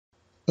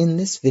In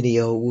this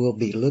video, we'll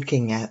be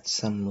looking at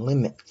some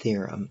limit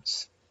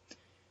theorems.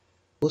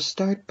 We'll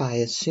start by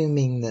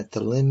assuming that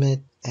the limit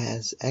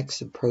as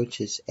x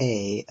approaches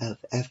a of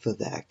f of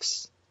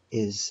x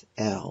is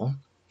L,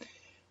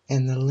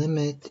 and the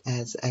limit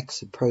as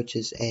x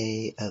approaches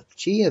a of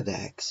g of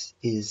x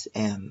is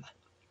M.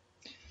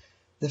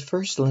 The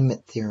first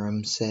limit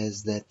theorem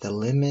says that the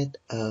limit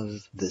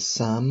of the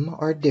sum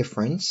or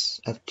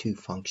difference of two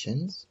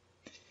functions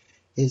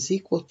is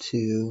equal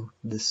to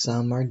the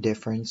sum or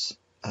difference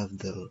of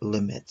the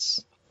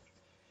limits.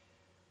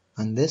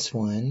 On this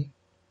one,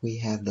 we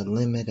have the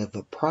limit of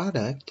a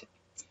product,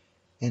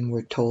 and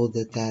we're told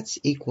that that's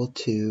equal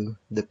to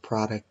the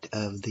product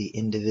of the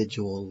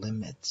individual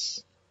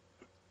limits.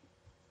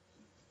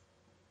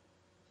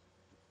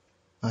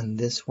 On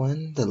this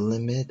one, the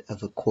limit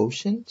of a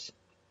quotient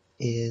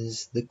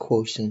is the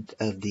quotient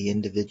of the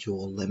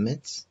individual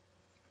limits.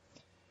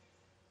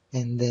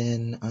 And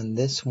then on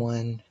this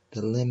one,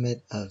 the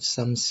limit of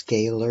some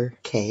scalar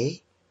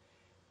k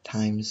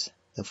times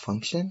the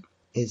function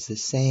is the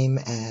same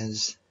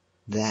as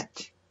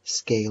that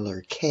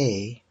scalar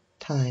k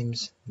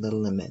times the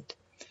limit.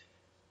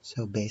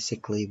 So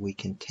basically we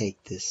can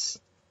take this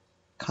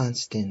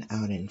constant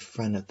out in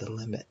front of the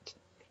limit.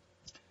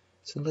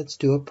 So let's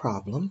do a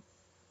problem.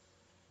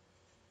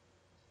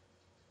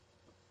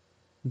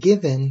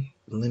 Given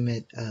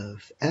limit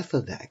of f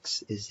of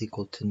x is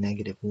equal to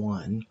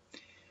 -1,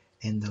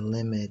 and the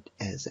limit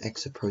as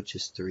x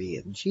approaches 3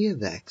 of g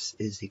of x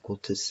is equal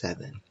to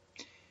 7.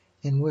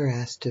 And we're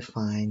asked to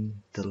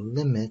find the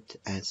limit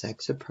as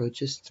x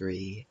approaches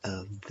 3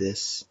 of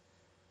this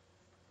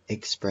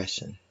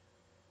expression.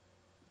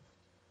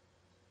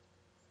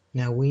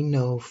 Now we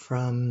know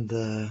from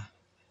the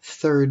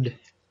third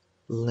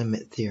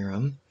limit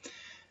theorem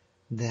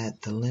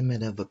that the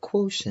limit of a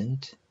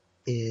quotient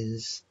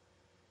is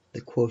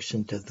the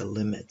quotient of the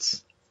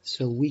limits.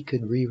 So we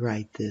could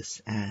rewrite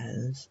this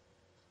as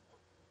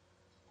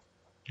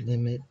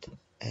limit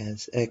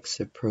as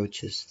x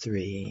approaches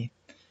 3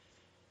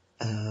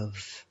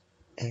 of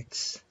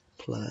x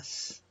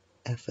plus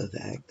f of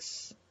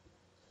x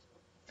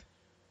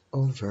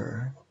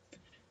over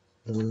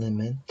the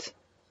limit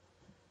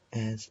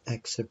as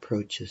x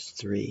approaches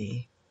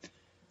 3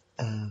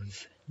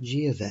 of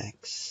g of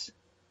x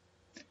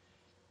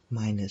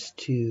minus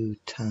 2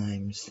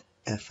 times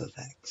f of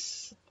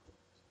x.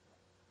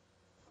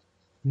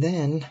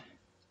 Then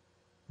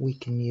we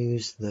can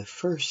use the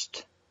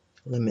first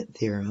limit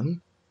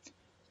theorem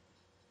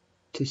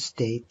to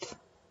state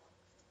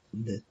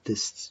that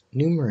this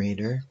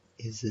numerator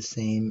is the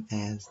same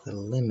as the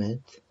limit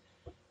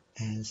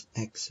as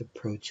x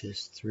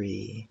approaches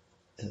 3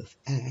 of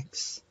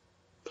x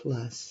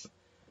plus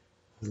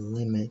the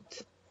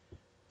limit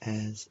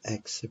as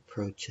x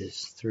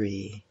approaches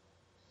 3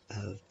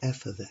 of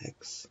f of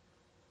x.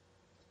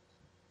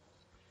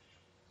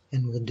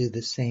 And we'll do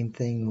the same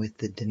thing with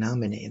the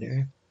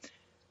denominator.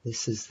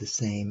 This is the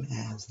same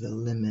as the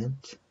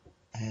limit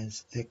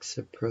as x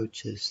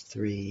approaches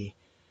 3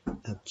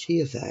 of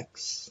g of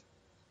x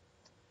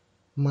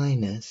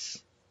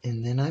minus,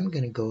 and then I'm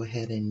going to go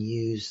ahead and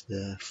use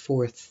the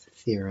fourth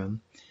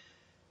theorem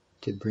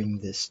to bring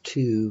this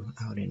 2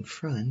 out in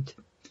front.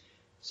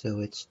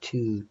 So it's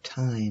 2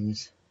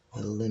 times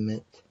the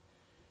limit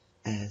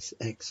as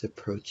x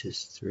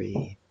approaches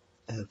 3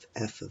 of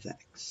f of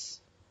x.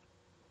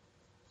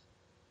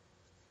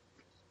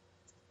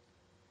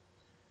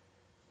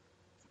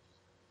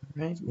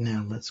 All right,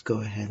 now let's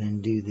go ahead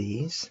and do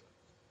these.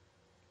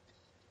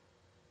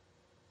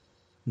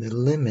 The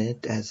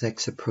limit as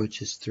x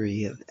approaches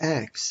 3 of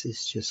x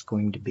is just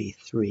going to be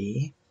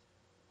 3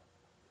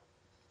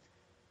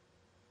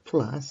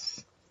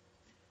 plus,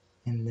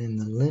 and then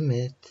the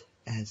limit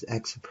as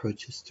x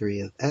approaches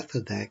 3 of f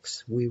of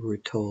x, we were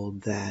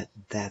told that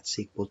that's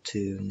equal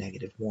to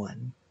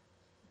 -1.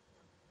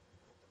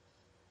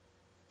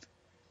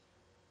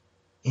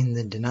 In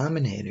the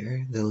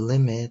denominator, the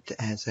limit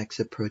as x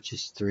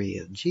approaches 3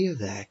 of g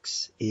of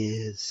x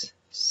is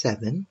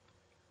 7.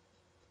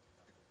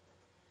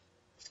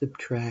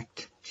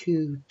 Subtract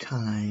 2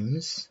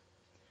 times,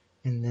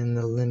 and then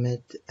the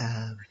limit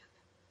of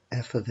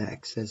f of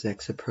x as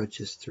x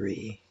approaches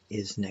 3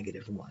 is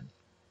 -1.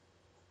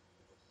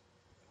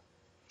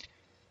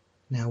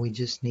 Now we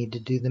just need to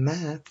do the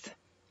math.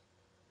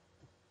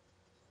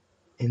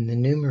 In the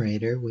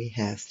numerator, we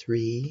have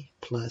 3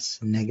 plus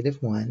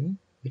 -1,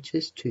 which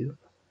is 2.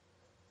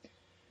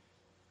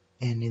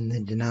 And in the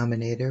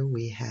denominator,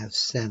 we have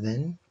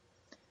 7.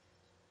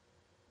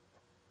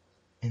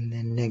 And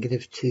then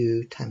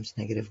 -2 times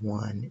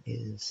 -1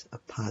 is a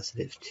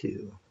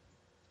 +2.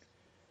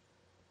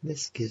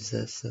 This gives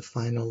us a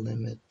final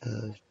limit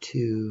of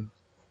 2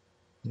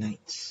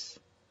 ninths.